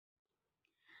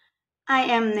I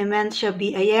am Nemencia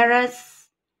Ayeras,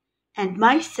 and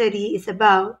my study is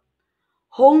about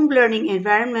home learning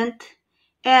environment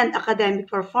and academic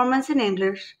performance in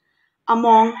English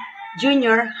among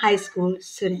junior high school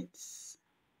students.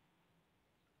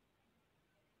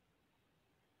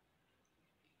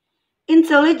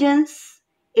 Intelligence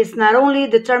is not only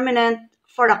determinant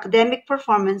for academic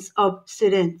performance of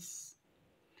students.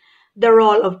 The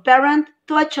role of parent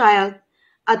to a child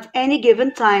at any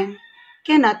given time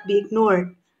cannot be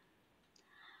ignored.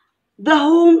 The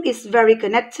home is very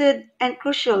connected and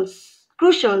crucial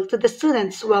to the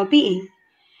student's well-being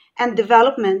and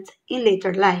development in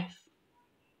later life.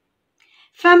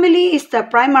 Family is the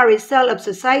primary cell of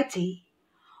society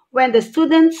when the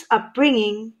student's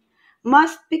upbringing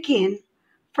must begin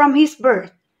from his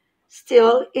birth,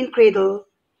 still in cradle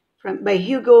by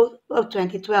Hugo of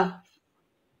 2012.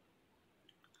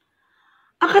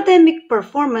 Academic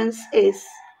performance is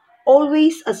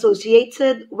always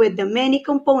associated with the many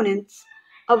components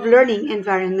of learning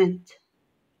environment.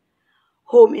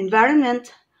 Home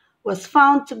environment was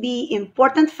found to be an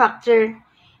important factor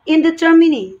in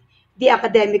determining the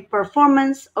academic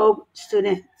performance of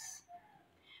students.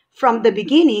 From the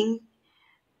beginning,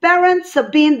 parents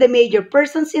have been the major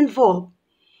persons involved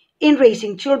in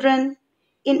raising children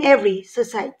in every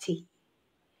society.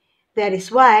 That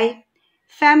is why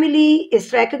family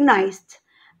is recognized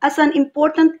as an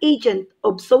important agent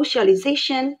of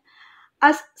socialization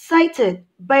as cited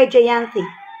by Jayanthi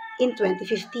in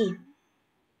 2015.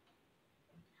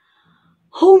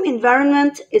 Home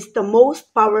environment is the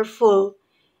most powerful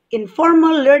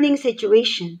informal learning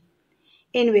situation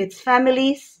in which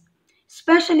families,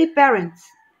 especially parents,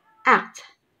 act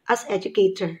as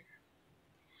educator.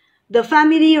 The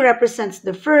family represents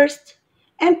the first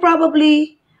and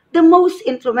probably the most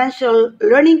influential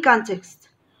learning context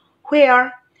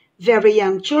where very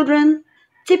young children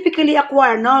typically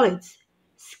acquire knowledge,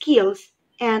 skills,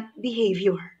 and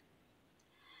behavior.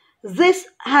 This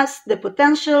has the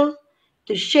potential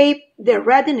to shape their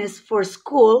readiness for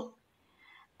school,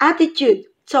 attitude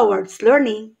towards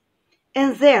learning,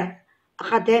 and their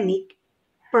academic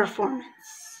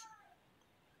performance.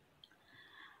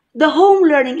 The home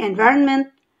learning environment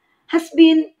has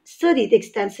been studied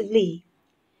extensively,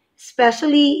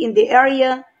 especially in the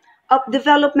area of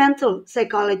developmental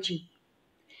psychology,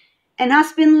 and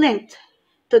has been linked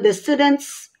to the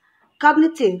student's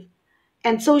cognitive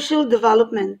and social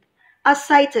development as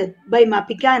cited by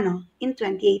Mapigano in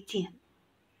 2018.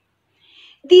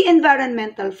 The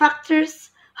environmental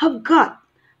factors have got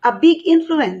a big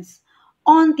influence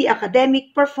on the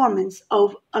academic performance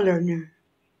of a learner.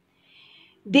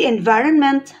 The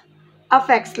environment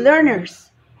affects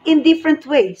learners in different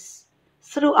ways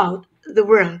throughout the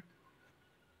world.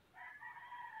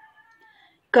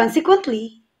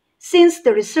 Consequently, since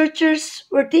the researchers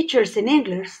were teachers in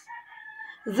English,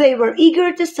 they were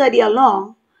eager to study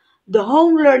along the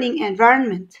home learning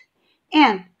environment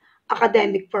and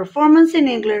academic performance in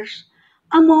English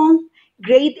among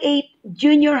grade 8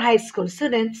 junior high school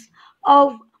students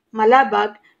of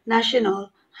Malabag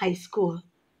National High School.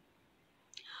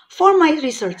 For my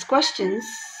research questions,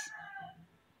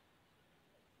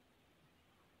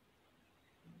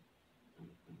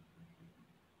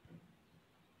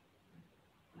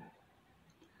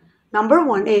 number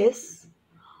one is,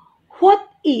 what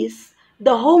is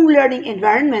the home learning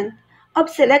environment of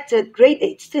selected grade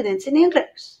 8 students in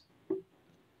English?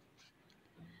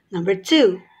 Number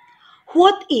two,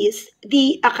 what is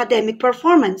the academic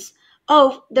performance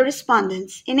of the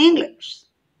respondents in English?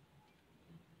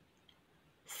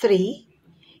 3.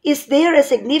 Is there a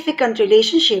significant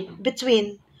relationship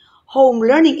between home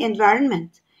learning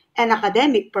environment and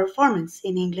academic performance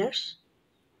in English?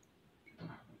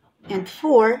 And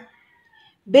 4.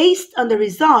 Based on the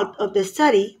result of the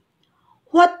study,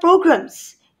 what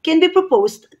programs can be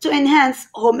proposed to enhance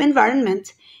home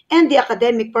environment and the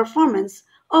academic performance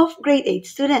of grade 8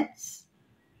 students?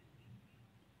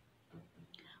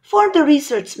 For the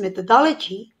research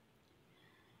methodology,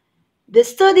 the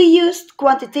study used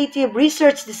quantitative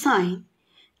research design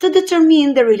to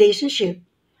determine the relationship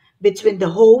between the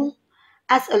home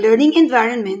as a learning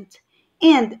environment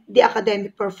and the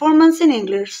academic performance in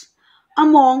English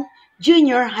among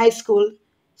junior high school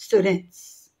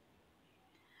students.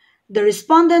 The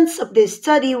respondents of this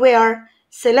study were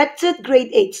selected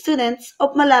grade 8 students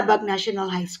of Malabag National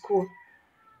High School.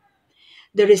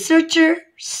 The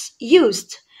researchers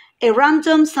used a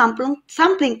random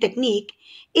sampling technique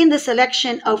in the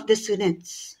selection of the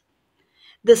students.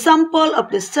 The sample of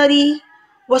the study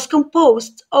was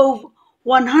composed of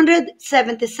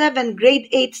 177 grade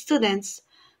 8 students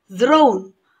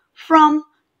drawn from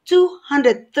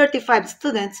 235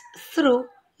 students through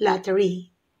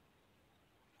lottery.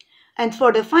 And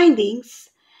for the findings,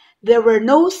 there were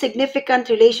no significant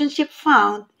relationship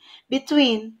found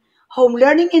between home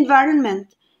learning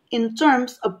environment in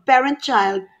terms of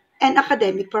parent-child and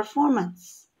academic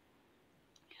performance,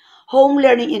 home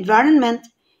learning environment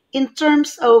in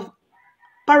terms of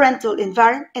parental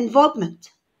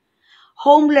involvement,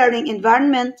 home learning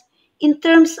environment in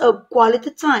terms of quality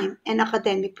time and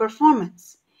academic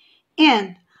performance,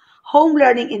 and home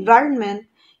learning environment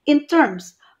in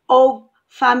terms of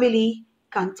family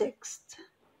context.